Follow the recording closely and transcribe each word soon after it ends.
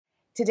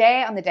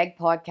Today on the Dig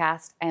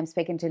podcast, I'm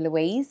speaking to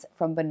Louise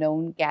from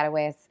Benone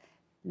Getaways.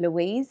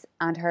 Louise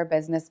and her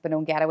business,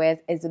 Benone Getaways,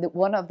 is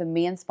one of the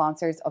main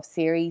sponsors of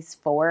Series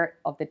 4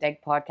 of the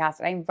Dig podcast.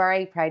 And I'm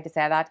very proud to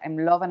say that. I'm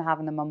loving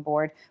having them on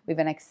board. We've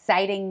an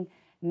exciting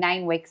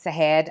 9 weeks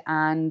ahead,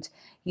 and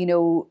you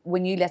know,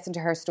 when you listen to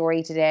her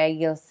story today,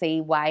 you'll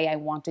see why I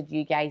wanted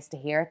you guys to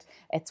hear it.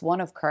 It's one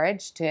of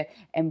courage to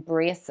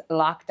embrace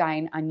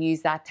lockdown and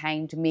use that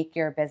time to make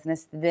your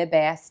business the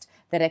best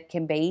that it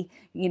can be,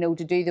 you know,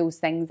 to do those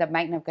things that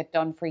mightn't have got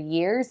done for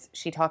years.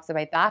 She talks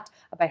about that,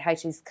 about how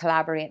she's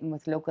collaborating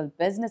with local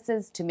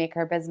businesses to make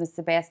her business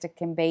the best it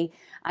can be,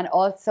 and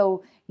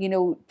also, you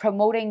know,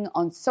 promoting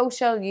on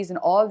social, using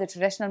all the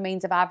traditional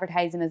means of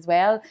advertising as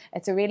well.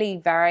 It's a really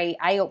very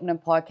eye-opening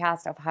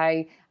podcast of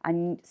how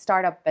a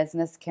startup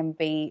business can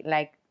be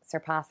like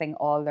surpassing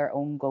all their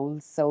own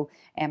goals. So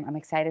I'm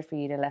excited for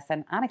you to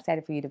listen and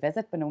excited for you to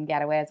visit Benone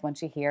Getaways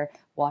once you hear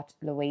what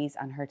Louise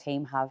and her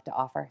team have to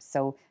offer.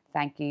 So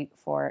thank you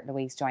for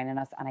Louise joining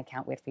us, and I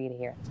can't wait for you to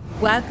hear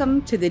it.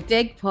 Welcome to the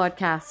Dig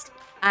podcast.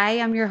 I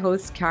am your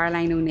host,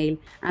 Caroline O'Neill,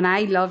 and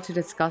I love to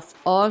discuss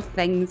all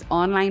things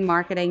online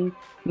marketing,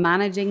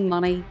 managing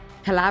money,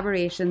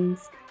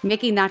 collaborations,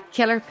 making that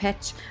killer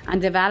pitch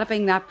and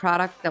developing that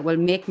product that will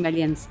make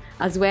millions,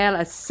 as well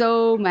as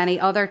so many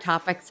other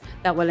topics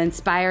that will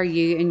inspire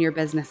you in your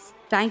business.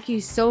 Thank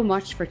you so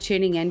much for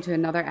tuning in to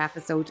another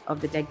episode of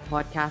the Dig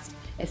podcast.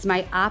 It's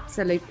my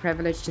absolute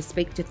privilege to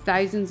speak to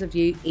thousands of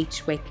you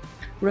each week.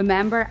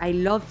 Remember, I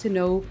love to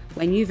know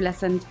when you've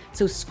listened,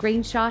 so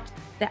screenshot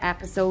the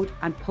episode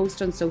and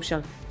post on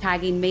social,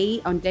 tagging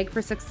me on Dig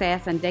for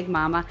Success and Dig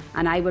Mama,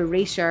 and I will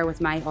reshare with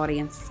my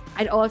audience.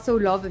 I'd also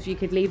love if you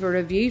could leave a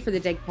review for the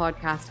Dig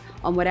podcast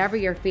on whatever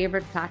your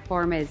favourite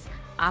platform is,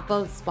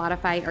 Apple,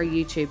 Spotify or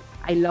YouTube.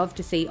 I love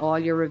to see all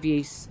your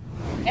reviews.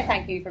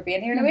 Thank you for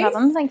being here, Louise. No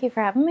problem. Thank you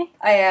for having me.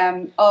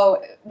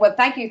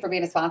 Thank you for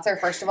being a sponsor.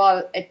 First of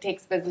all, it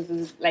takes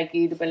businesses like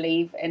you to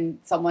believe in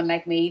someone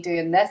like me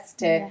doing this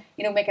to,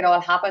 you know, make it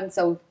all happen.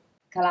 So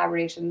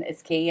collaboration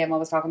is key. I'm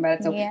always talking about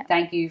it. So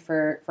thank you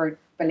for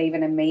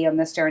believing in me on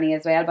this journey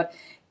as well. But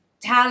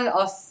tell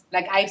us,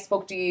 like I've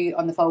spoke to you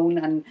on the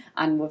phone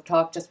and we've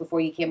talked just before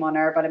you came on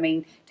air, but I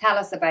mean, tell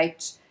us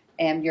about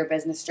your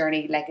business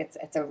journey. Like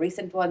it's a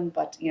recent one,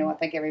 but you know, I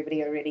think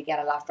everybody will really get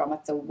a lot from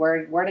it. So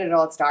where did it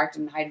all start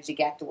and how did you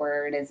get to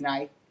where it is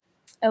now?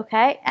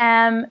 Okay,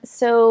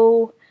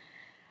 so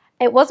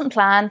it wasn't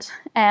planned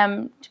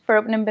for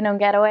opening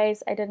Benone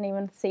Getaways. I didn't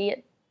even see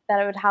it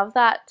that I would have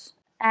that.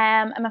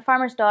 I'm a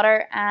farmer's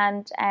daughter,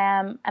 and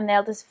I'm the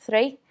eldest of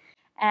 3.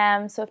 So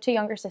I have 2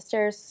 younger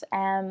sisters.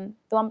 The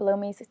one below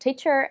me is a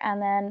teacher,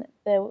 and then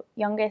the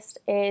youngest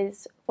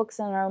is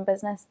focusing on her own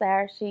business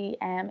there. She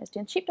is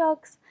doing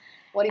sheepdogs.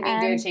 What do you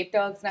mean doing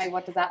sheepdogs now?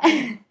 What does that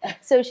mean?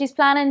 So she's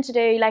planning to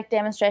do like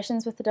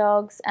demonstrations with the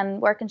dogs and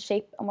working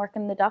sheep and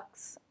working the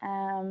ducks.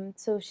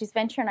 So she's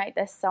venturing out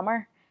this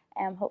summer,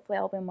 hopefully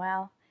all being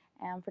well,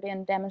 for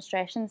doing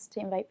demonstrations to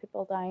invite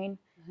people down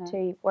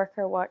to work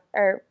her work,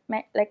 or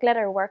like let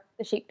her work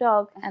the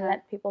sheepdog and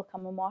let people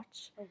come and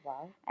watch. Oh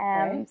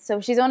wow!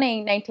 So she's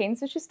only 19,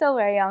 so she's still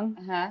very young.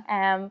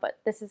 But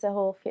this is a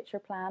whole future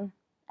plan.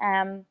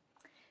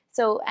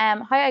 So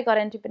how I got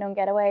into Benone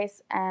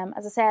Getaways,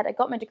 as I said, I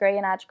got my degree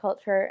in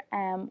agriculture,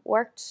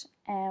 worked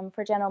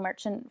for General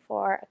Merchant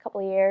for a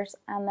couple of years,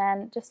 and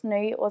then just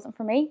knew it wasn't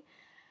for me.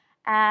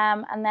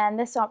 And then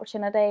this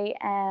opportunity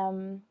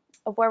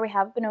of where we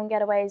have Benone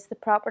Getaways, the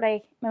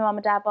property my mum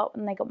and dad bought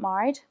when they got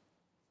married,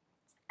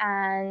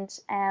 and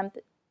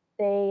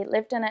they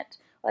lived in it.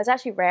 Well, I was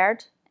actually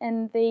reared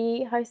in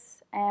the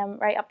house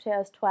right up to I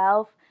was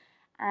 12,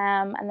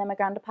 and then my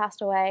granddad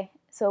passed away,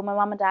 so my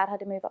mum and dad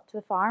had to move up to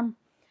the farm.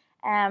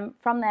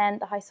 From then,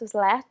 the house was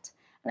let,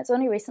 and it's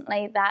only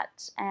recently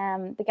that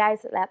the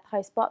guys that let the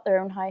house bought their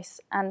own house,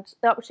 and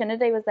the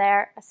opportunity was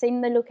there. I seen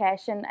the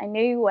location, I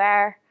knew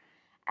where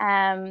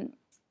Benone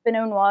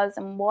was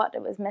and what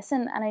it was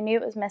missing, and I knew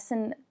it was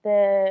missing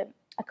the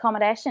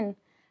accommodation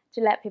to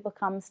let people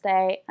come,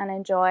 stay and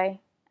enjoy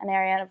an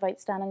area of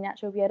outstanding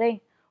natural beauty,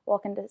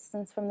 walking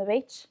distance from the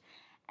beach.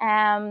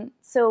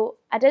 So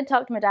I did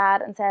talk to my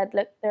dad and said,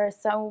 look, there is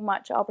so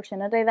much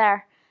opportunity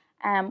there.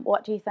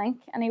 What do you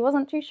think? And he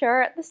wasn't too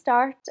sure at the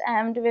start,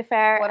 to be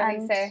fair. What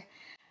did he say?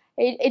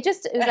 It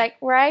was like,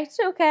 right,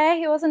 okay.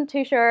 He wasn't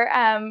too sure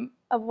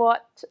of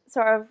what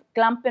sort of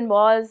glamping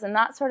was and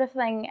that sort of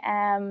thing.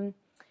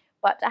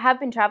 But I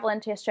have been travelling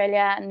to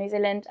Australia and New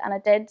Zealand, and I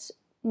did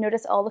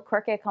notice all the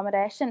quirky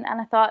accommodation, and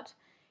I thought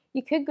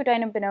you could go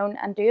down in Benone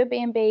and do a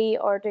B&B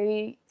or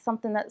do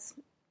something that's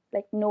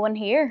like no one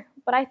here.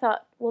 But I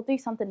thought we'll do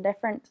something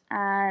different,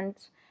 and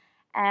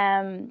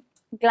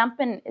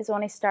glamping is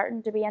only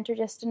starting to be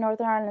introduced in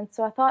Northern Ireland,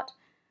 so I thought,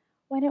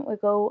 why don't we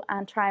go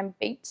and try and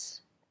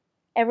beat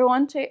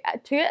everyone to it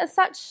as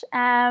such?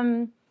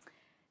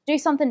 Do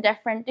something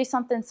different, do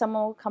something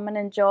someone will come and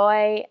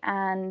enjoy,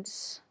 and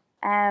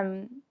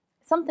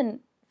something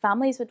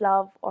families would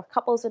love or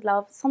couples would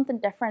love, something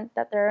different,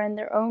 that they're in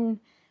their own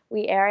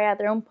wee area,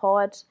 their own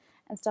pod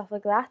and stuff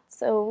like that.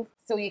 So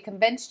you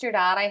convinced your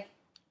daddy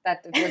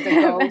that it was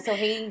a go. So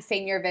he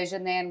seen your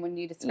vision then when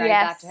you described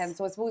that to him.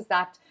 So I suppose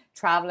that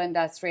traveling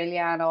to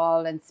Australia and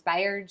all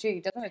inspired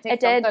you, doesn't it?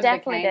 Take something to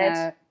kind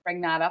of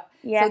bring that up.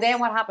 Yes. So then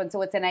what happened?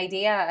 So it's an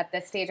idea at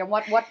this stage. And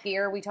what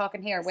year are we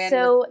talking here?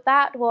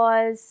 That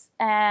was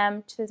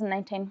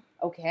 2019.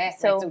 Okay.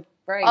 So, right, so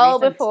very all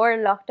recent. Before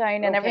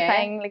lockdown and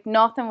everything. Like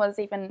nothing was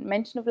even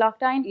mentioned of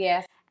lockdown.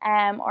 Yes.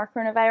 Or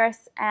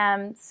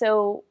coronavirus.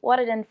 So what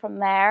I did from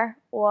there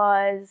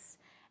was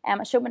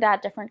I showed my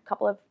dad different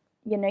couple of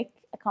unique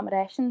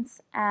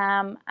accommodations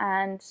and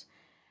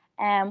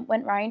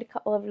went round a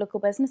couple of local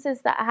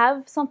businesses that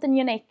have something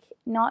unique,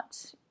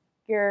 not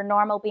your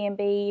normal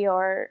B&B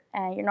or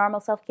your normal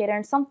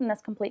self-catering, something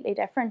that's completely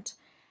different.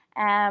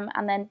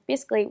 And then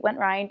basically went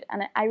round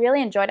and I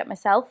really enjoyed it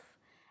myself.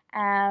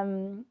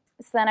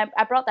 So then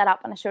I brought that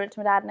up and I showed it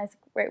to my dad and I was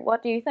like, "Wait,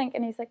 what do you think?"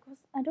 And he's like, "Well,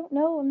 I don't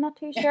know, I'm not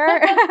too sure."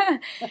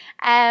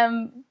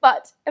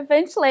 But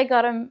eventually I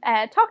got him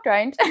talked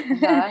around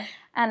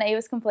and he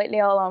was completely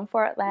all on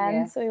for it then.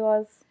 Yes. So he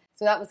was.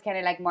 So that was kind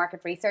of like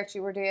market research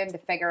you were doing to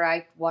figure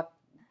out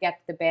get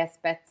the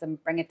best bits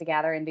and bring it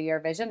together into your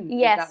vision.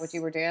 Yes. Is that what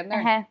you were doing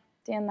there?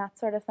 Doing that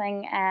sort of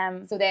thing.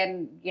 So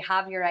then you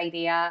have your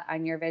idea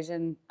and your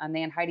vision, and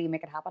then how do you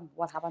make it happen?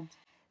 What happened?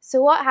 So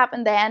what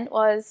happened then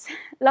was,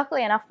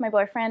 luckily enough, my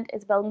boyfriend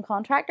is a building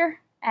contractor.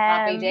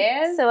 Happy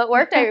days. So it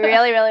worked out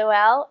really, really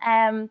well.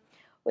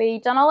 We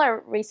done all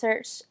our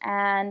research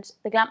and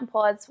the glamping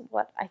pods,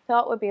 what I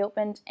thought would be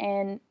opened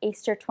in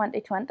Easter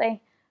 2020,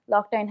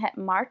 lockdown hit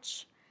in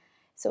March.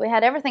 So we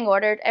had everything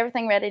ordered,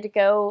 everything ready to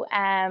go.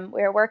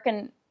 We were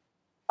working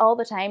all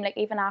the time, like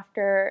even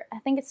after, I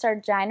think it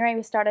started January,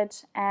 we started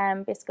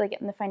basically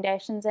getting the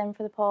foundations in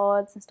for the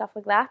pods and stuff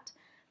like that.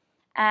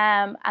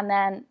 And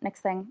then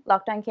next thing,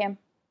 lockdown came,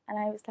 and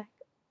I was like,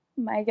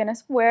 my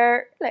goodness,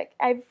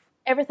 I've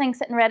everything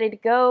sitting ready to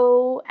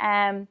go.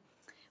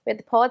 We had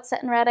the pods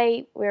sitting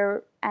ready.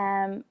 We're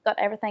got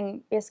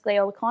everything, basically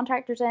all the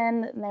contractors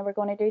in, and they were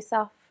going to do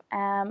stuff.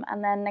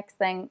 And then next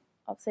thing,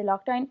 obviously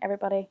lockdown,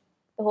 everybody,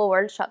 the whole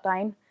world shut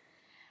down.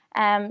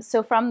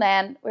 So from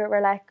then we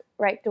were like,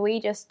 right, do we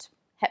just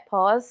hit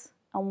pause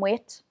and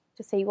wait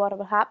to see what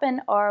will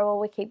happen, or will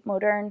we keep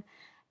motoring,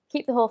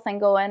 keep the whole thing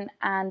going,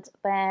 and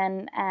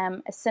then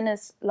as soon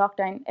as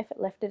lockdown, if it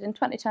lifted in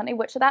 2020,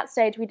 which at that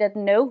stage we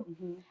didn't know,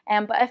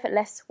 but if it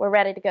lifts, we're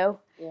ready to go.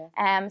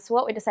 Yes. So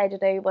what we decided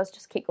to do was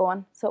just keep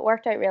going. So it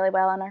worked out really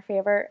well in our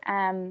favour.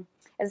 As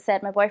I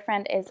said, my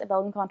boyfriend is a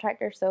building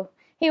contractor, so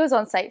he was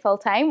on site full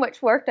time,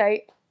 which worked out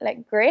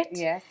like great.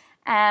 Yes.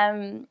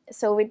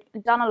 So we'd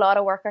done a lot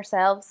of work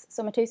ourselves.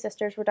 So my two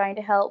sisters were down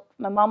to help.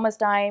 My mum was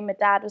down, my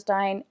dad was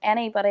down,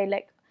 anybody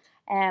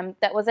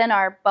that was in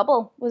our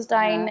bubble was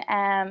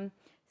down.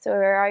 So we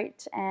were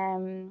out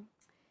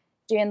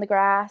doing the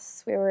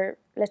grass, we were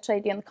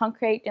literally doing the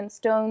concrete, doing the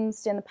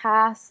stones, doing the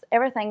paths,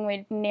 everything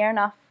we'd near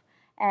enough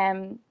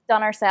done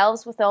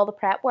ourselves with all the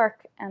prep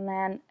work. And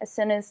then as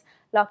soon as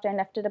lockdown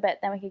lifted a bit,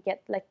 then we could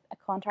get like a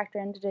contractor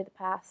in to do the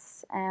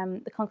paths,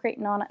 the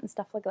concreting on it and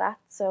stuff like that.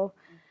 So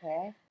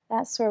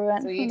that's where we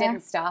went. So you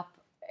didn't stop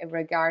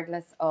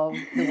regardless of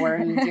the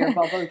world, your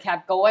bubble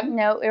kept going?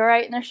 No, we were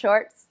out in our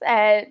shorts,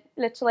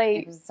 literally.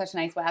 It was such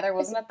nice weather,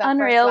 wasn't it?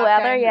 Unreal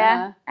weather,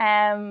 yeah.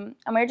 And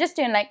we were just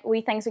doing like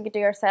wee things we could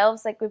do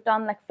ourselves. Like we've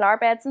done like flower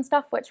beds and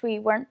stuff, which we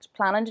weren't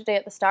planning to do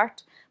at the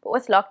start. But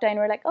with lockdown, we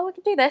were like, oh, we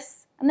could do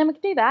this, and then we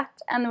could do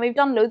that. And we've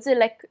done loads of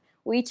like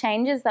wee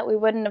changes that we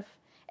wouldn't have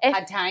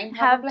had time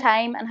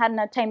and hadn't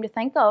had time to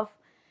think of.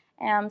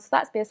 So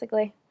that's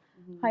basically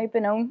how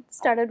Benone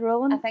started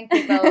rolling. I think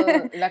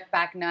people look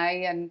back now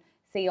and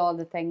see all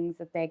the things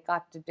that they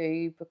got to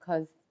do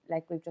because,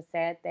 like we've just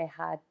said, they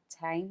had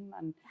time,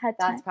 and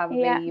that's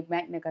probably you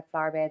mightn't have got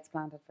flower beds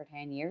planted for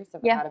 10 years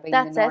if it had been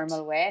the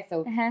normal way.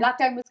 So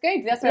lockdown was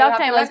good. That's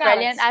lockdown was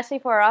brilliant. Actually,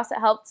 for us, it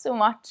helped so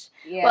much.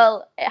 Yeah.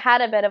 Well, it had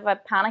a bit of a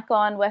panic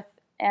on with,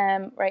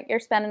 right, you're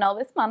spending all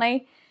this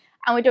money,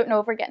 and we don't know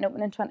if we're getting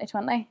open in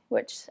 2020,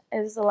 which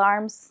is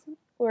alarms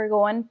were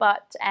going.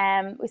 But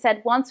we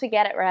said once we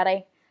get it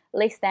ready, at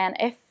least then,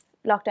 if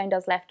lockdown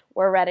does lift,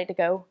 we're ready to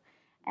go.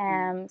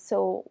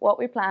 So what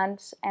we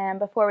planned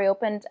before we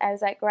opened, I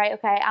was like, right,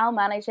 okay, I'll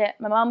manage it.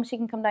 My mum, she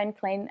can come down and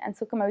clean, and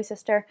so can my wee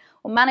sister.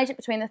 We'll manage it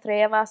between the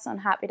three of us on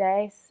happy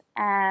days.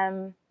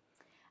 And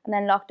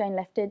then lockdown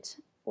lifted,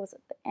 was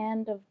at the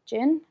end of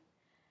June,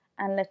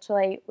 and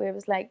literally we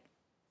was like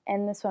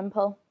in the swim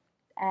pool,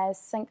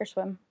 sink or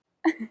swim.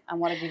 And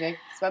what did you do?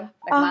 Swim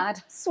like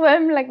mad?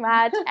 Swim like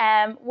mad.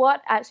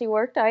 What actually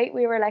worked out,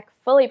 we were like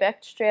fully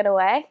booked straight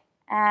away.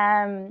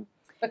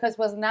 Because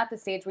wasn't that the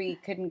stage where you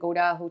couldn't go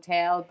to a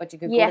hotel, but you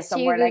could go to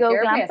somewhere like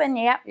your place?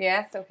 Yeah.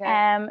 Yes,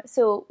 okay.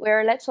 So we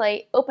were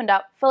literally opened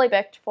up, fully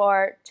booked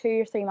for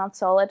 2 or 3 months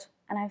solid.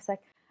 And I was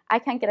like, I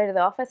can't get out of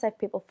the office. I have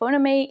people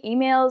phoning me,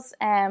 emails,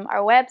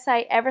 our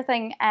website,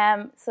 everything.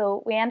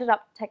 So we ended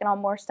up taking on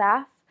more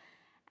staff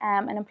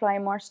and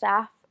employing more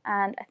staff.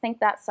 And I think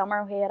that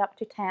summer we had up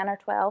to 10 or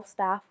 12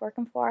 staff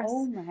working for us.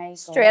 Oh my God.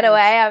 Straight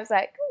away, I was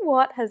like,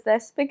 what has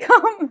this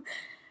become?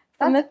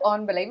 That's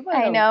unbelievable.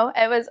 I know.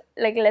 It was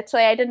like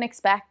literally, I didn't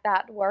expect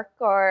that work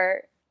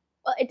or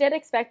Well, I did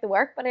expect the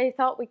work, but I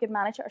thought we could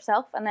manage it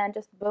ourselves, and then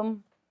just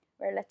boom,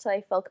 we're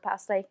literally full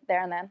capacity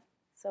there and then.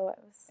 So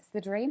it's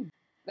the dream,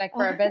 like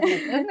for a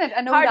business, isn't it?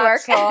 I know hard that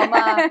work.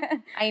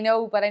 trauma. I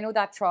know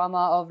that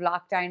trauma of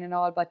lockdown and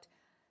all, but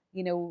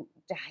you know,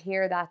 to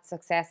hear that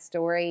success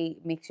story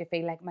makes you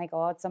feel like, my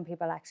God, some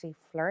people actually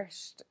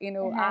flourished, you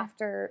know,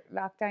 after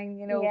lockdown,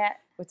 you know,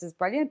 which is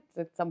brilliant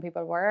that some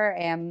people were.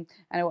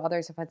 I know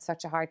others have had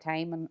such a hard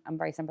time, and I'm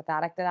very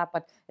sympathetic to that,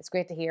 but it's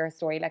great to hear a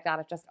story like that.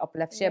 It just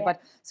uplifts you.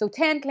 But so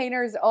 10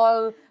 cleaners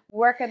all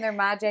working their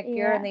magic.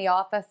 You're in the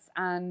office,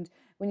 and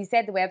when you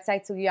said the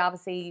website, so you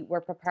obviously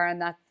were preparing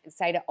that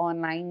site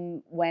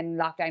online when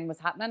lockdown was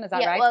happening, is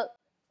that right?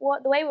 Well,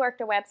 the way we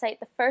worked our website,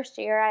 the first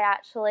year I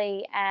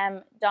actually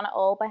done it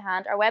all by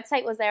hand. Our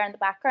website was there in the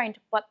background,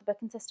 but the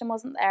booking system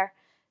wasn't there.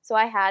 So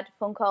I had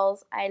phone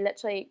calls. I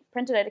literally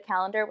printed out a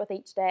calendar with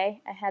each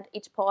day. I had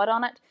each pod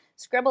on it,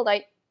 scribbled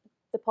out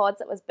the pods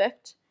that was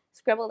booked,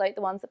 scribbled out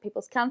the ones that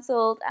people's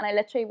cancelled, and I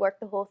literally worked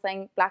the whole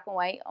thing black and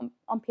white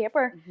on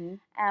paper. And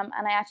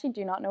I actually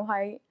do not know how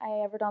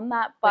I ever done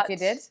that. But you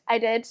did? I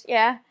did,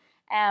 yeah.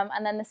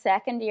 And then the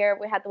second year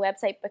we had the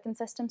website booking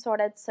system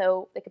sorted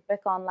so they could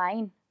book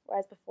online.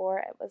 Whereas before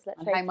it was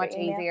literally. And how much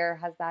easier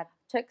has that?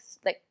 Took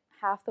like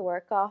half the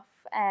work off.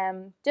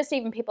 Just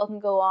even people can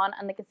go on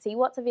and they can see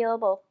what's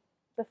available.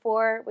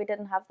 Before we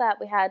didn't have that.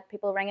 We had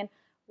people ringing,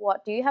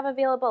 what do you have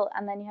available?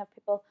 And then you have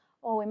people,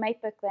 oh, we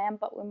might book them,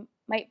 but we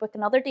might book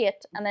another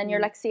date. And then you're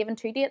like saving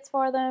 2 dates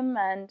for them.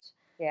 And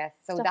yes,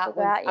 so that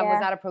was and was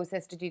that a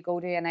process? Did you go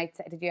to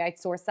did you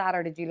outsource that,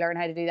 or did you learn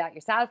how to do that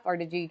yourself, or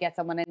did you get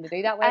someone in to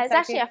do that website? It's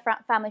actually a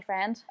family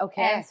friend.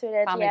 Okay, so we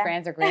did, family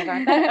friends are great,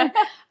 aren't they?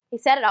 He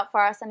set it up for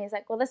us, and he's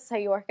like, well, this is how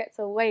you work it,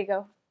 so away you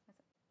go.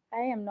 I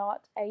am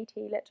not IT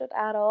literate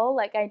at all.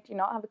 Like, I do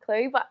not have a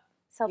clue, but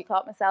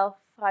self-taught myself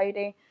how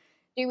to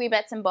do wee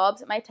bits and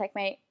bobs. It might take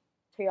me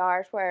 2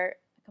 hours, where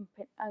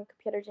a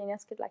computer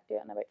genius could like do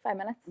it in about 5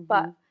 minutes.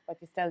 But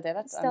you still did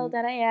it. Still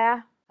did it,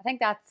 yeah. I think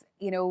that's,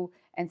 you know,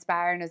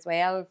 inspiring as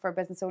well for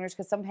business owners,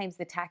 because sometimes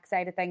the tech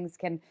side of things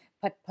can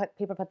put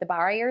the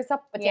barriers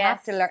up, but you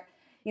have to learn.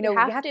 You know, you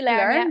have to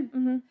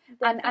learn.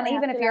 Yeah. And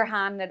even if you're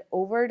handing it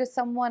over to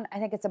someone, I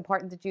think it's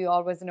important that you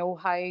always know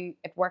how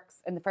it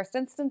works in the first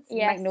instance.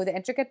 You might know the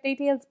intricate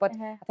details, but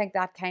I think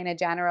that kind of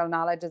general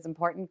knowledge is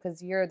important,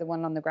 because you're the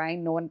one on the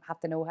ground. No one have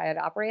to know how it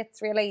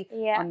operates really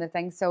on the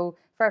thing. So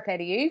fair play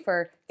to you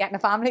for getting a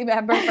family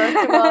member first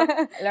of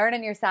all,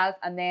 learning yourself,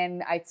 and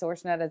then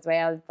outsourcing it as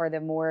well for the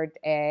more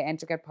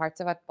intricate parts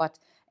of it. But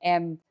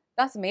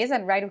that's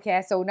amazing. Right,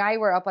 okay. So now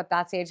we're up at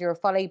that stage. You're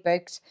fully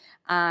booked,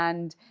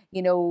 and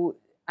you know,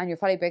 and you're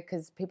fully booked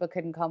because people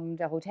couldn't come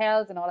to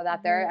hotels and all of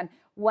that there. And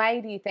why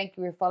do you think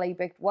you were fully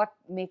booked? What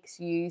makes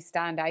you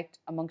stand out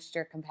amongst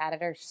your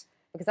competitors?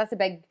 Because that's a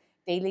big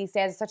deal these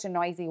days. It's such a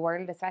noisy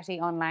world, especially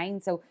online.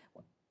 So,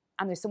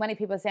 and there's so many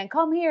people saying,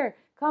 come here,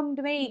 come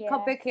to me,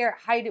 come book here.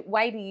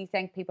 Why do you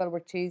think people were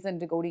choosing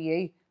to go to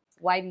you?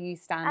 Why do you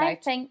stand out? I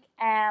think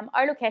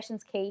our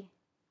location's key.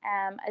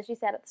 As you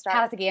said at the start.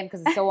 Tell us again,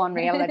 because it's so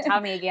unreal.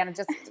 Tell me again. I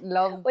just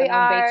love Benone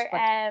Beach.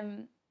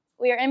 But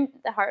we are in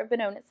the heart of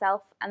Benone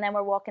itself, and then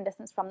we're walking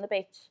distance from the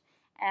beach.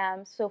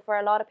 So for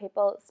a lot of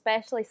people,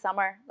 especially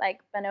summer, like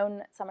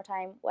Benone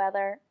summertime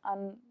weather,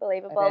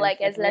 unbelievable.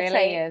 It's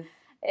literally it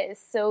is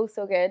so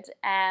good.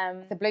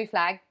 It's a blue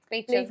flag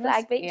beach. Blue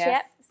flag beach,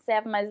 yes.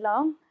 7 miles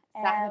long.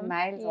 7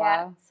 miles,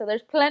 wow. So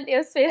there's plenty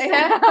of space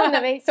on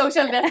the beach.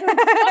 Social distance.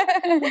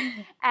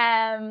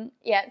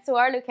 So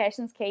our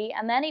location's key,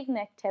 and then even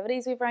the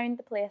activities we've around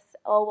the place,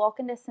 all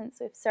walking distance.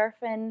 We've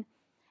surfing.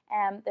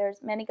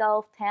 There's mini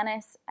golf,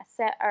 tennis, a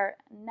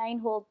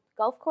 9-hole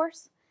golf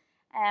course,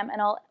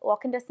 and all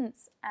walking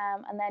distance.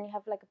 And then you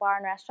have like a bar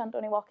and restaurant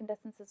only walking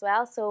distance as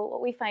well. So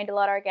what we find, a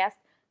lot of our guests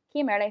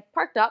came early,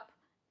 parked up,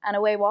 and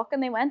away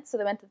walking they went. So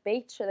they went to the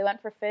beach, or they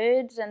went for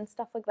food and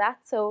stuff like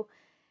that. So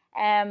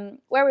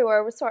where we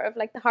were was sort of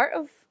like the heart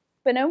of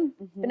Benone.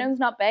 Benone's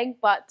not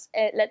big, but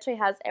it literally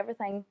has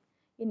everything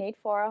you need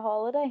for a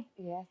holiday.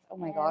 Yes. Oh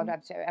my God.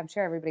 I'm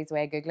sure everybody's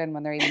way Googling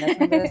when they're even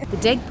listening to this. The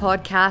Dig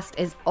podcast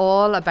is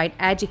all about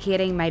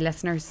educating my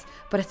listeners,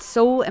 but it's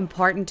so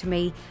important to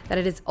me that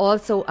it is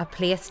also a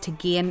place to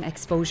gain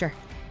exposure.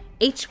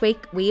 Each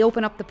week we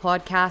open up the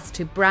podcast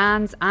to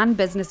brands and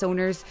business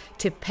owners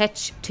to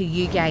pitch to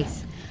you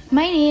guys.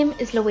 My name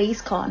is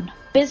Louise Conn,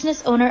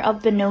 business owner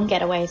of Benone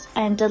Getaways.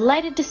 I am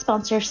delighted to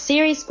sponsor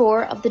Series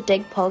 4 of the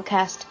Dig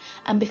podcast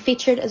and be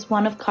featured as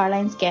one of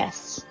Caroline's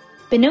guests.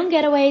 Benone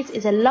Getaways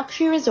is a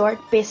luxury resort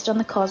based on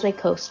the Causeway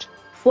Coast,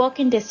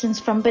 walking distance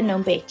from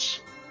Benone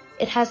Beach.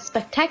 It has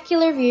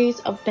spectacular views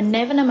of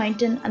Benone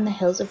Mountain and the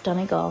hills of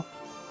Donegal.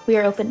 We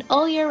are open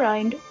all year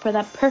round for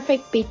that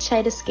perfect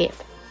beachside escape.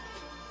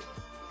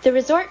 The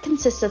resort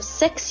consists of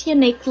 6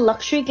 unique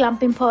luxury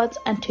glamping pods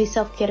and 2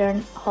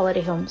 self-catering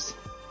holiday homes.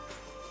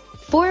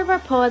 4 of our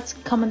pods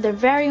come in their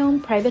very own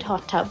private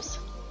hot tubs.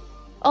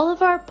 All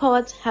of our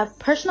pods have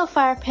personal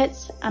fire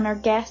pits, and our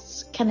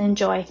guests can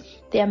enjoy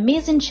the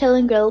amazing chill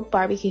and grill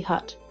barbecue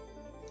hut.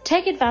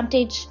 Take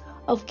advantage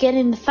of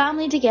getting the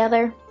family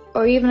together,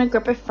 or even a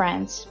group of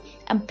friends,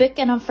 and book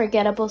an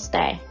unforgettable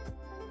stay.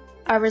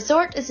 Our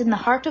resort is in the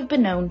heart of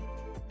Benone,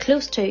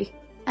 close to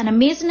an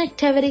amazing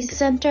activities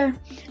centre,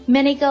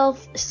 mini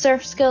golf,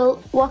 surf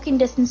school, walking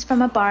distance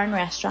from a bar and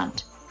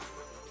restaurant.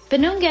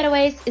 Benone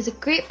Getaways is a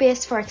great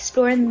base for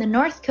exploring the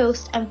north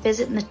coast and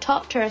visiting the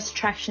top tourist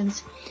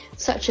attractions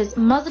such as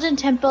Mussenden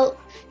Temple,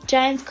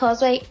 Giant's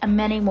Causeway and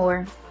many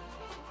more.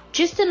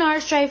 Just an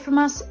hour's drive from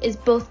us is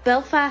both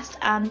Belfast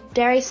and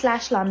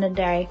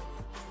Derry/Londonderry.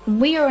 And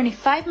we are only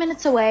 5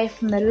 minutes away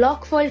from the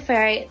Lochfoyle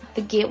ferry,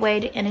 the gateway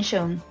to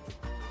Inishowen.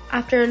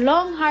 After a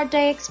long hard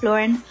day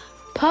exploring,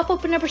 pop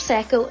open a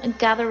Prosecco and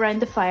gather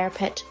round the fire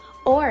pit,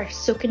 or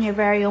soak in your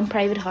very own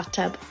private hot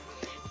tub.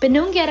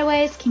 Benone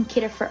Getaways can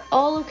cater for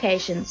all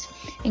occasions,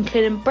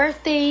 including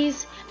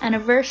birthdays,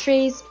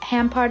 anniversaries,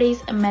 hen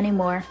parties and many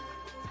more.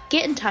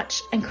 Get in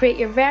touch and create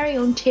your very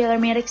own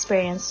tailor-made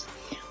experience,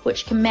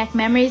 which can make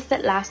memories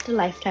that last a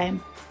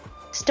lifetime.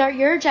 Start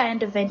your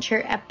giant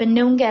adventure at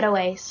Benone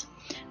Getaways.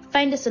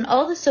 Find us on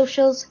all the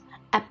socials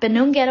at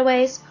Benone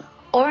Getaways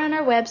or on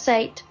our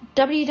website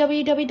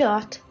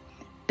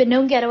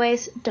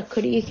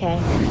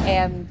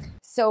www.benonegetaways.co.uk.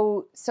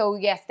 So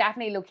yes,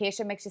 definitely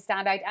location makes you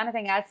stand out.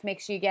 Anything else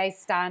makes you guys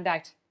stand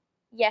out?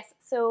 Yes,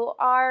 so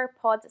our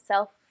pods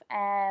itself,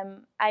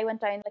 I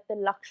went down like the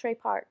luxury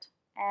part.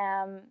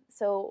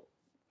 So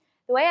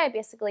the way I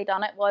basically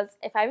done it was,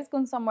 if I was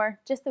going somewhere,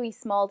 just the wee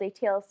small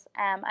details.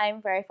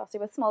 I'm very fussy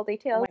with small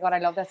details. Oh my God, I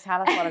love this.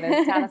 Tell us what it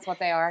is. Tell us what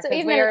they are.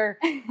 Because we're,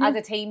 as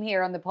a team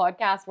here on the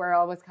podcast, we're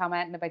always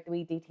commenting about the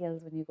wee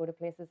details when you go to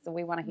places. So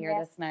we want to hear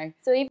this now.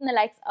 So even the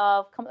likes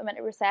of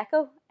complimentary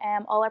Prosecco,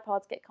 all our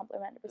pods get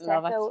complimentary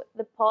Prosecco.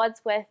 The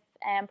pods with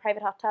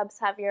private hot tubs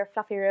have your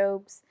fluffy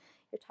robes,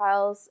 your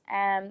towels,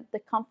 the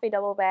comfy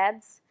double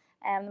beds,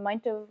 the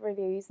amount of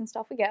reviews and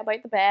stuff we get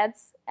about the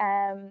beds.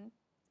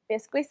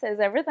 Basically says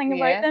everything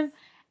about them.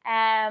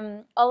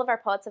 All of our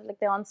pods have like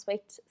the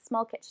ensuite,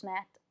 small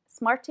kitchenette,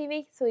 smart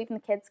TV, so even the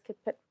kids could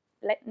put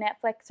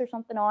Netflix or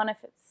something on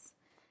if it's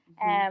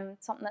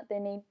something that they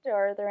need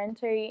or they're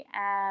into.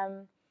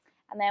 And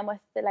then with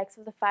the likes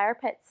of the fire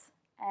pits,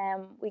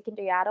 we can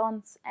do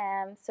add-ons.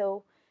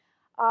 So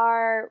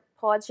our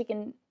pods, you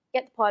can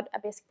get the pod, a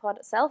basic pod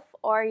itself,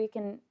 or you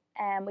can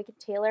we can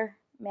tailor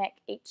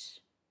make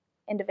each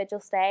individual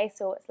stay.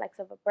 So it's like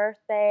of a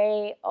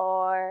birthday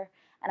or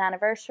an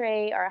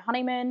anniversary or a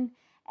honeymoon.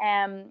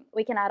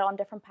 We can add on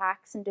different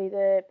packs and do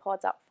the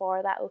pods up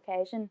for that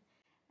occasion.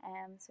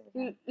 So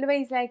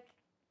Louise, like,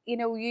 you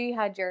know, you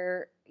had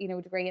your, you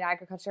know, degree in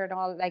agriculture and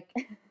all. Like,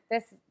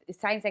 this, it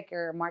sounds like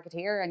you're a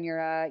marketeer and you're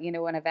a, you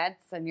know, an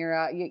events and you're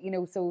a, you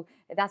know, so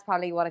that's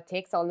probably what it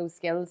takes, all those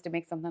skills to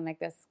make something like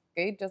this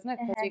good, doesn't it?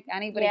 Because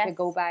anybody could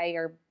go by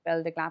or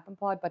build a glamping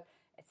pod, but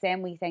it's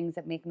them wee things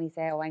that make me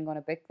say, oh, I'm going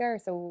to book there.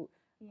 So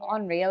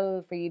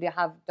unreal for you to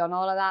have done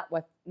all of that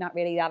with not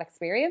really that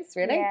experience,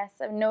 really. Yes,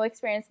 I have no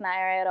experience in that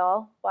area at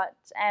all. But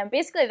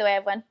basically the way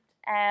I've went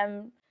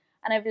and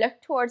I've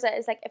looked towards it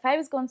is like, if I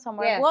was going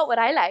somewhere, what would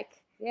I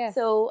like? Yes.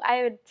 So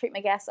I would treat my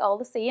guests all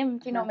the same.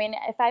 Do you know what I mean?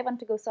 If I want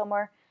to go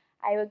somewhere,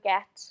 I would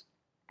get,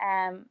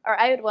 or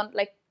I would want,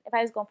 like, if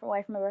I was going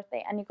away for my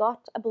birthday and you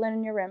got a balloon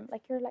in your room,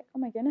 like, you're like, oh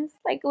my goodness,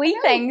 like, wee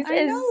things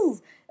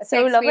is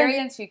so lovely.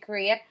 Experience you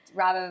create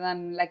rather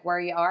than like where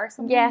you are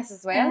sometimes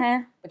as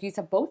well. But you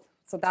have both.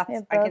 So that's,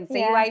 I can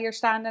see why you're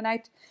standing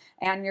out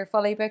and you're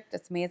fully booked.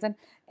 It's amazing.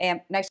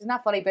 Now she's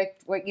not fully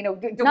booked. You know,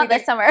 not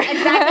this summer.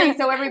 Exactly.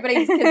 So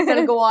everybody can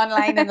still go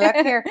online and look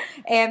here.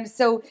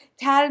 So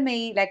tell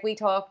me, like we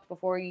talked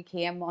before you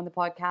came on the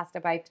podcast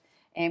about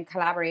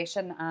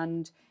collaboration,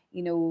 and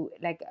you know,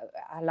 like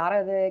a lot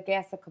of the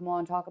guests that come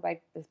on talk about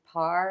the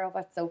power of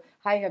it. So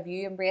how have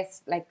you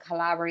embraced like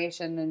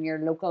collaboration in your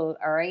local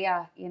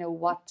area? You know,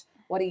 what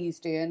are you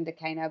doing to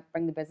kind of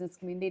bring the business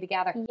community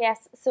together?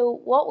 Yes, so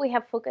what we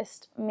have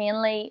focused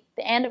mainly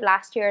the end of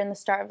last year and the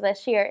start of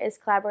this year is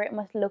collaborating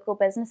with local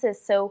businesses.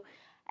 So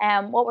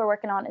what we're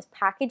working on is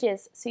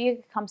packages. So you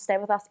could come stay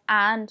with us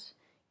and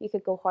you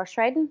could go horse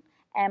riding.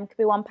 It could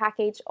be one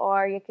package,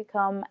 or you could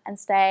come and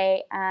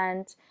stay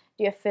and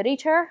do a foodie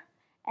tour.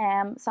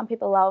 Some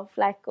people love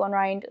like going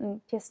around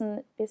and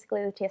tasting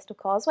basically the taste of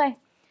Causeway.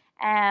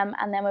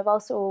 And then we've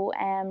also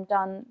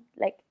done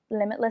like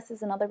Limitless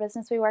is another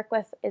business we work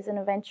with, is an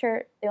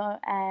adventure. They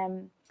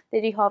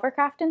do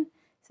hovercrafting,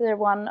 so they're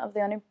one of the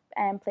only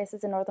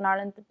places in Northern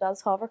Ireland that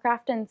does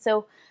hovercrafting.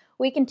 So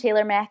we can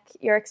tailor make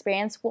your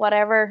experience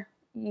whatever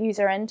you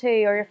are into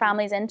or your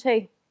family's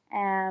into.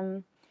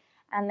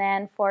 And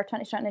then for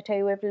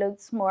 2022, we have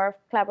loads more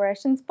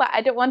collaborations, but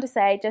I don't want to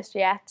say just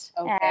yet.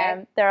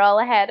 Okay. They're all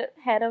ahead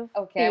of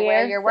the year,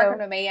 well, you're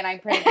working with me and I'm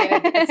pretty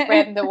good at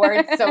spreading the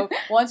word. So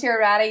once you're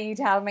ready, you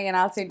tell me and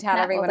I'll soon tell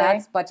everyone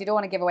else. But you don't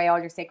want to give away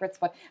all your secrets.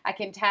 But I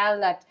can tell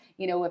that,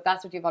 you know, if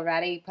that's what you've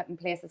already put in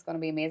place, it's going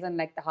to be amazing.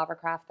 Like the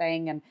hovercraft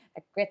thing, and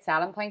like great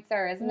selling points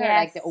there, isn't there?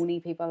 Like the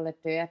only people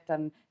that do it,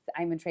 and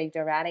I'm intrigued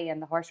already,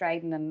 and the horse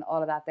riding and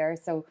all of that there.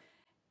 So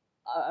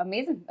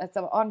amazing. It's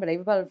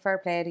unbelievable. Fair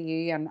play to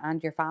you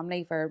and your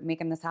family for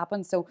making this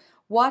happen. So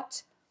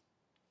what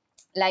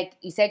like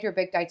you said, you're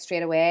booked out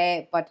straight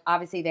away, but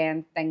obviously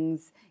then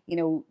things,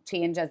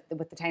 change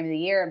with the time of the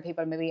year and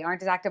people maybe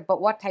aren't as active.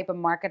 But what type of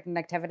marketing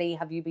activity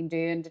have you been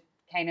doing to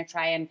kind of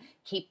try and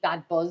keep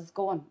that buzz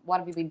going? What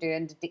have you been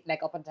doing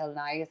like up until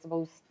now, I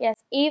suppose? Yes,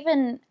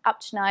 even up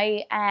to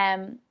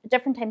now,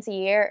 different times of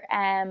year.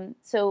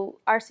 So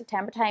our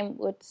September time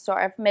would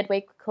sort of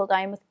midweek cool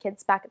down with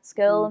kids back at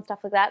school and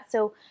stuff like that.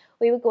 So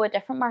we would go a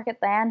different market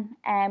then,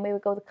 and we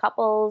would go the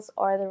couples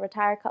or the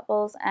retired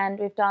couples, and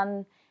we've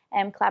done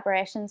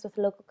collaborations with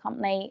a local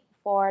company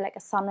for like a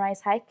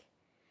sunrise hike,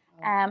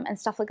 and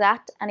stuff like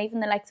that, and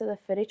even the likes of the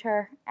foodie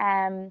tour,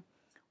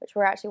 which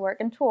we're actually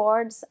working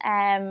towards.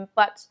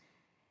 But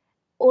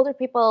older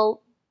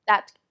people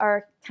that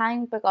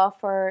can book off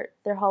for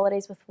their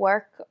holidays with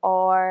work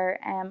or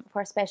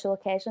for a special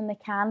occasion, they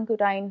can go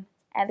down.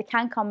 They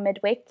can come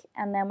midweek,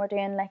 and then we're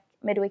doing like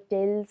midweek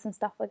deals and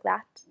stuff like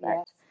that.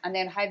 Yes. And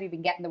then how have you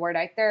been getting the word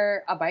out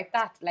there about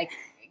that? Like,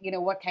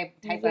 what type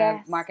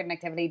of marketing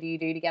activity do you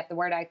do to get the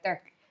word out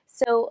there?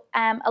 So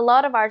a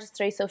lot of ours is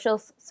through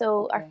socials.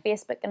 So our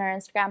Facebook and our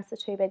Instagram's the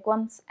two big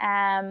ones.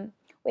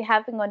 We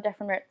have been going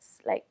different routes,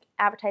 like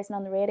advertising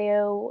on the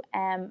radio,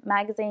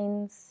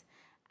 magazines,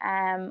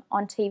 on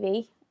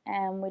TV.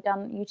 We've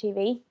done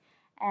UTV,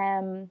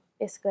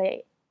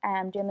 basically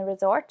doing the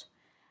resort,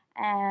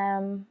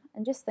 and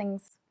just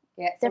things.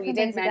 Yeah, so you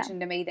did mention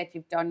to me that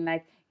you've done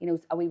like,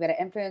 a wee bit of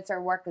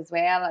influencer work as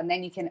well, and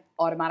then you can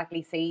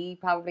automatically see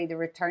probably the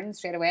return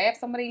straight away if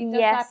somebody does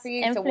that for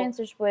you.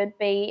 Influencers would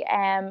be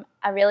a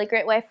really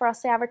great way for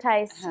us to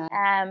advertise,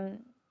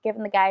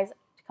 giving the guys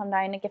to come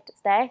down and gift it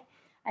stay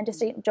and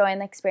just enjoying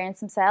the experience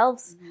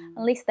themselves.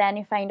 At least then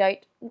you find out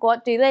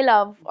what do they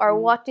love or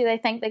what do they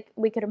think that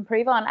we could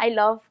improve on. I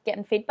love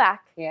getting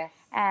feedback. Yes.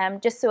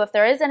 Just so if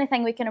there is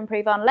anything we can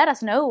improve on, let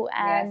us know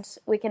and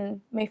we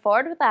can move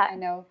forward with that. I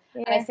know.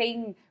 Yeah. And I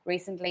seen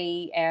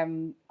recently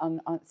on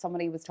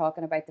somebody was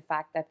talking about the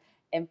fact that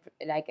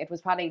like it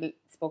was probably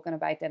spoken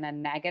about in a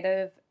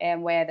negative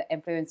way, that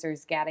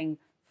influencers getting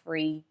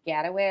free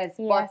getaways.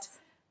 Yes. But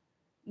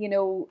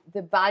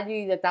the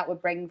value that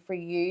would bring for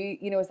you,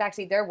 it's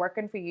actually they're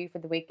working for you for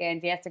the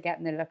weekend. Yes, they're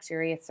getting the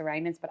luxurious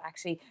surroundings, but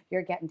actually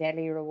you're getting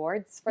daily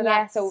rewards for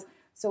that.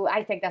 So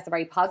I think that's a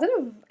very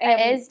positive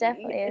it is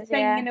definitely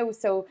thing,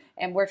 So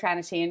we're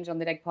trying to change on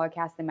the Dig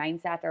podcast the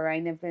mindset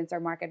around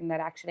influencer marketing, that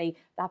actually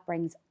that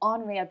brings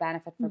unreal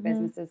benefit for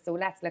businesses. So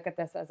let's look at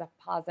this as a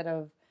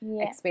positive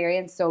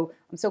experience. So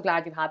I'm so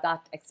glad you've had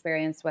that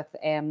experience with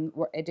doing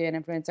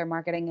influencer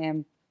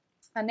marketing.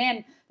 And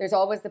then there's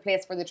always the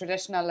place for the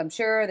traditional, I'm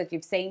sure, that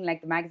you've seen,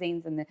 like the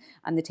magazines and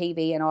the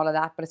TV and all of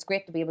that. But it's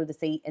great to be able to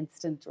see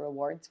instant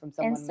rewards from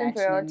someone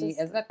mentioning you,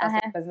 isn't it? That's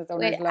what business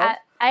owners love.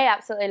 I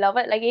absolutely love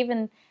it. Like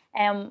even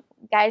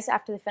guys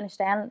after they finish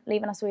then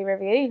leaving us a wee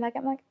review, like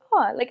I'm like,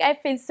 oh, like I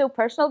feel so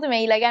personal to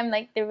me. Like I'm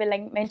like, they were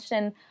like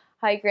mentioning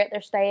how great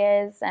their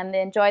stay is and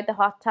they enjoyed the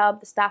hot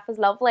tub, the staff was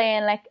lovely,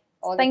 and like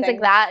things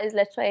like that is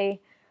literally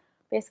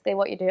basically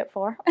what you do it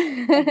for.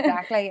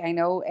 Exactly, I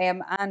know.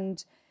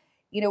 And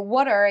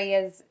what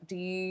areas do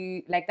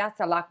you, like that's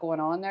a lot going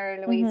on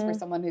there, Louise, for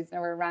someone who's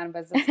never ran a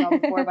business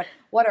before, but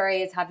what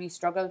areas have you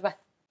struggled with?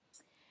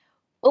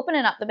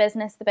 Opening up the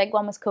business, the big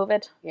one was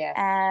COVID. Yes.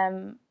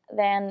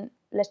 Then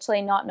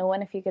literally not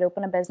knowing if you could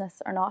open a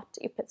business or not.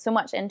 You put so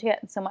much into it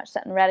and so much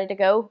sitting ready to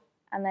go,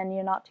 and then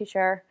you're not too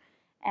sure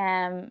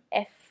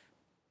if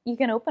you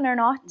can open or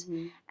not.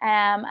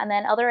 And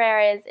then other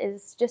areas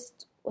is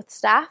just with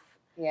staff.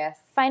 Yes.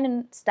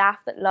 Finding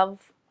staff that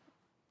love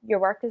your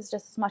work is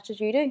just as much as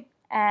you do.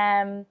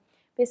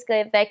 Basically,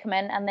 if they come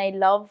in and they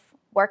love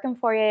working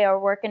for you or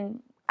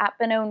working at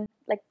Benone,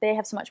 like they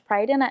have so much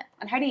pride in it.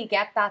 And how do you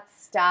get that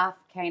staff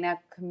kind of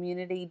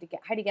community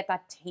how do you get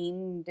that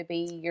team to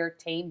be your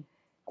team?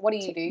 What do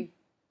you do?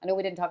 I know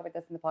we didn't talk about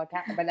this in the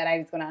podcast, but that I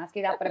was going to ask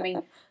you that, but I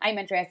mean, I'm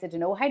interested to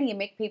know, how do you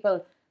make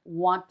people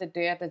want to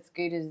do it as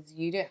good as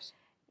you do it?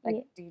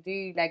 Like, do you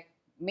do like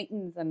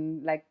meetings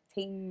and like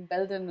team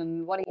building,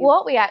 and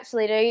what we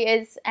actually do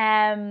is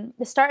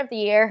the start of the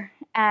year,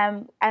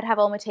 I'd have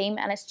all my team,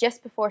 and it's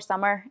just before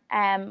summer,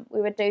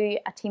 we would do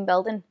a team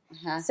building.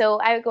 So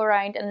I would go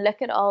around and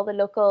look at all the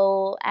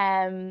local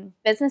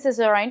businesses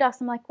around us.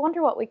 I'm like,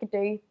 wonder what we could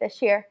do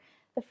this year.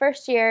 The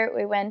first year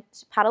we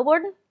went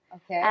paddleboarding,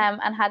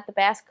 and had the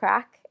best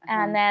crack.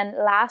 And then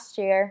last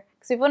year,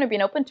 because we've only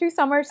been open 2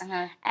 summers,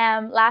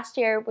 last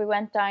year we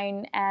went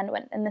down and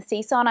went in the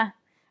sea sauna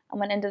and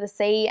went into the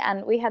sea,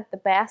 and we had the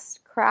best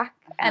crack,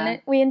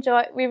 and we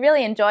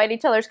really enjoyed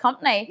each other's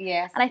company.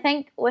 Yes. And I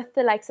think with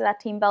the likes of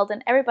that team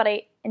building,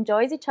 everybody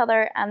enjoys each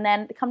other, and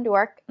then they come to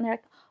work and they're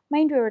like,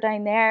 mind we were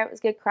down there, it was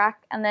good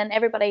crack, and then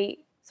everybody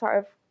sort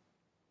of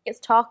gets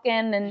talking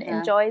and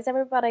enjoys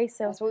everybody.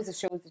 So I suppose it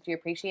shows that you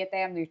appreciate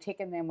them, you're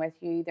taking them with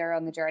you, they're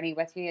on the journey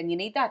with you, and you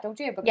need that, don't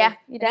you? Because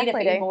you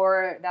definitely need to feel do.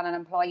 more than an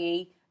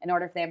employee in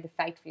order for them to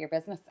fight for your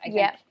business, I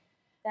think.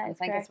 I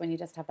think it's when you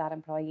just have that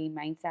employee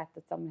mindset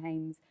that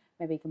sometimes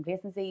maybe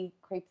complacency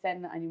creeps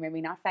in and you're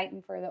maybe not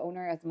fighting for the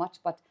owner as much,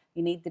 but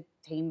you need the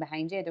team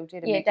behind you, don't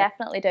you? You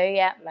definitely do,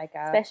 yeah. Like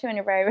especially when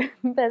you're very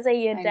busy,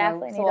 you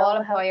definitely need all all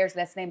the employers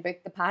listening, book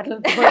the paddle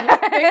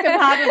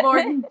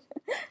board.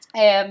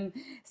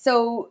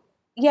 So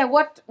yeah,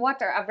 what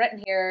are, I've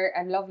written here,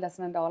 I love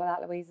listening to all of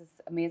that, Louise, it's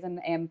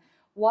amazing.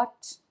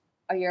 What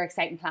are your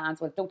exciting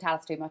plans? Well, don't tell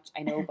us too much,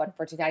 I know, but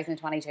for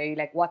 2022,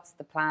 like what's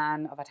the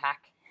plan of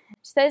attack?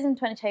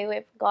 2022,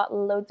 we've got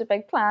loads of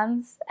big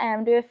plans.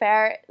 Do a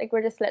fair, like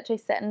we're just literally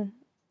sitting.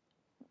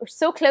 We're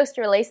so close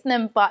to releasing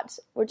them, but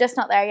we're just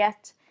not there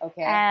yet.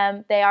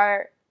 Okay. They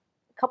are,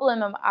 a couple of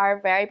them are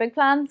very big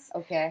plans.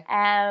 Okay.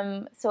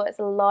 So it's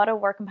a lot of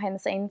work behind the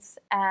scenes.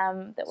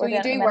 That so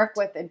you do work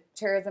with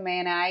Tourism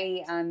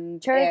A&I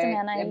and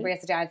Embrace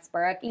the Giant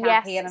Spirit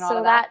campaign and all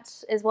of that.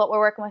 So that is what we're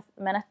working with at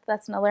the minute.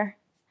 That's another,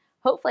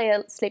 hopefully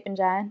a sleeping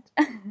giant.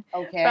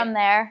 Okay. From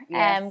there,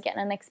 getting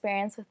an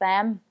experience with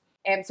them.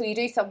 So you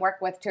do some work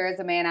with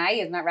Tourism A&I,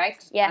 isn't that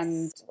right? Yes,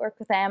 and work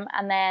with them,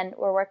 and then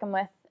we're working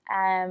with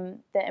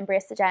the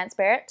Embrace the Giant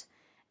Spirit,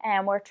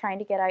 and we're trying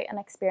to get out an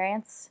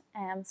experience,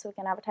 so we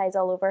can advertise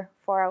all over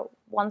for a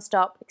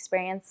one-stop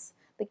experience.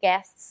 The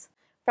guests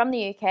from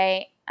the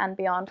UK and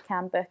beyond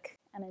can book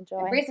and enjoy.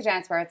 Embrace the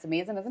Giant Spirit's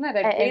amazing, isn't it?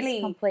 It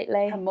really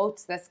completely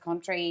promotes this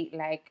country.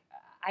 Like,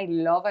 I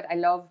love it. I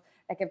love.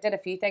 Like, I've did a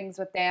few things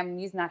with them.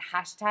 Using that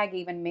hashtag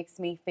even makes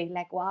me feel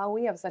like, wow,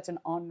 we have such an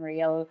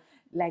unreal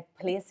like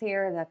place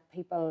here that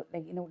people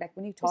like, you know, like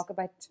when you talk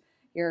about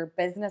your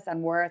business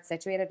and where it's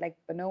situated, like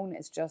Benone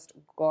is just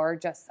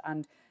gorgeous,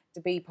 and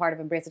to be part of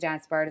Embrace the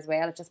Giant Spirit as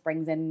well, it just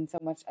brings in so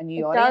much a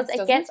new audience.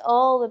 It gets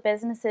all the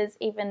businesses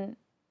even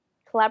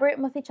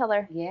collaborating with each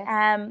other. Yes.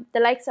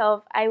 The likes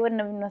of, I wouldn't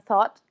even have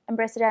thought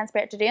Embrace the Giant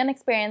Spirit to do an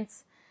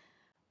experience,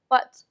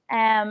 but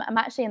I'm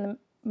actually in the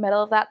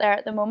middle of that there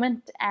at the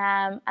moment,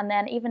 and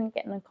then even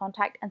getting in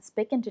contact and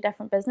speaking to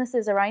different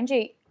businesses around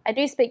you. I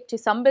do speak to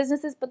some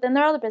businesses, but then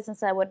there are other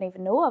businesses I wouldn't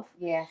even know of.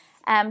 Yes.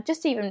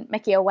 Just to even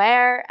make you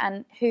aware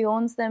and who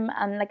owns them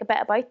and like a bit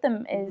about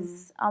them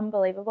is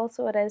unbelievable.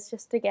 So it is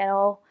just to get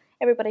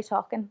everybody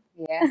talking.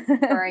 Yes,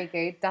 very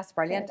good. That's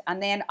brilliant. Yes.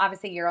 And then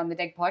obviously you're on the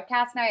Dig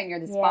podcast now and you're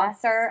the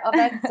sponsor of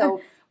it.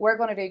 So we're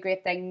going to do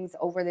great things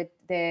over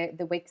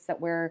the weeks that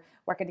we're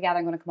working together.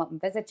 I'm going to come up and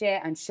visit you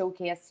and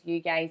showcase you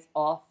guys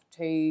off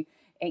to, you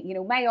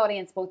know, my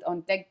audience, both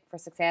on Dig for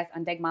Success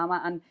and Dig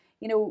Mama. And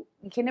you know,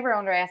 you can never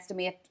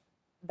underestimate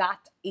that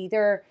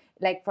either.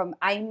 Like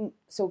I'm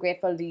so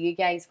grateful to you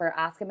guys for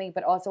asking me,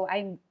 but also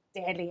I'm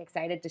deadly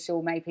excited to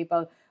show my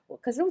people,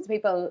 because loads of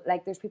people,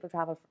 like there's people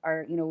travel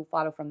or, you know,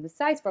 follow from the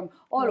south, from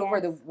all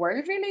over the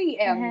world really.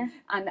 And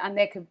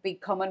they could be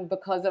coming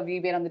because of you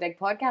being on the Dig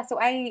podcast. So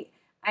I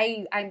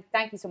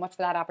thank you so much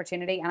for that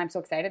opportunity, and I'm so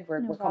excited.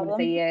 We're coming to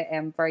see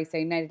you very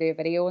soon now to do a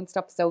video and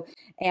stuff. So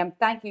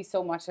thank you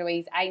so much,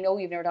 Louise. I know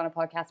you've never done a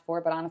podcast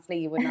before, but honestly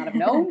you would not have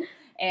known.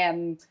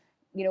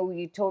 You know,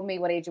 you told me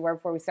what age you were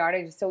before we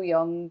started. You're so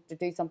young to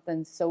do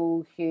something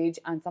so huge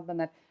and something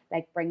that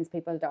like brings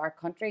people to our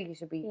country. You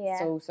should be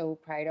so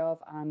proud of.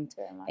 And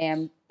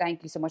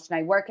thank you so much.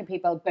 Now, where can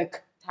people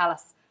book? Tell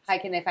us. How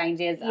can they find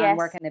you and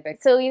where can they book?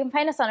 So you can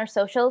find us on our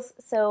socials.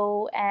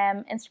 So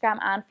Instagram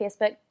and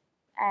Facebook,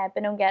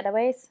 Benone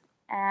Getaways.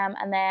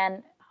 And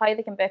then how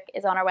they can book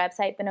is on our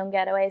website,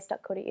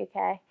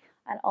 benonegetaways.co.uk,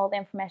 and all the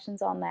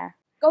information's on there.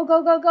 Go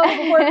before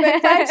the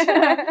big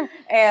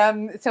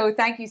time. So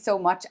thank you so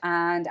much,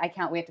 and I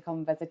can't wait to come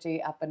and visit you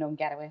at Benone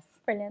Getaways.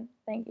 Brilliant,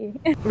 thank you.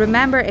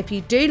 Remember, if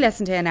you do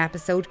listen to an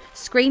episode,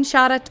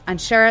 screenshot it and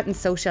share it on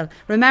social.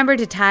 Remember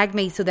to tag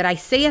me so that I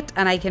see it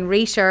and I can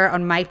reshare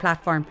on my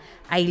platform.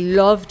 I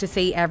love to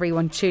see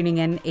everyone tuning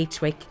in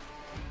each week.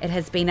 It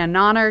has been an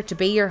honour to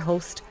be your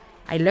host.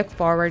 I look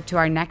forward to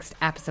our next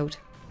episode.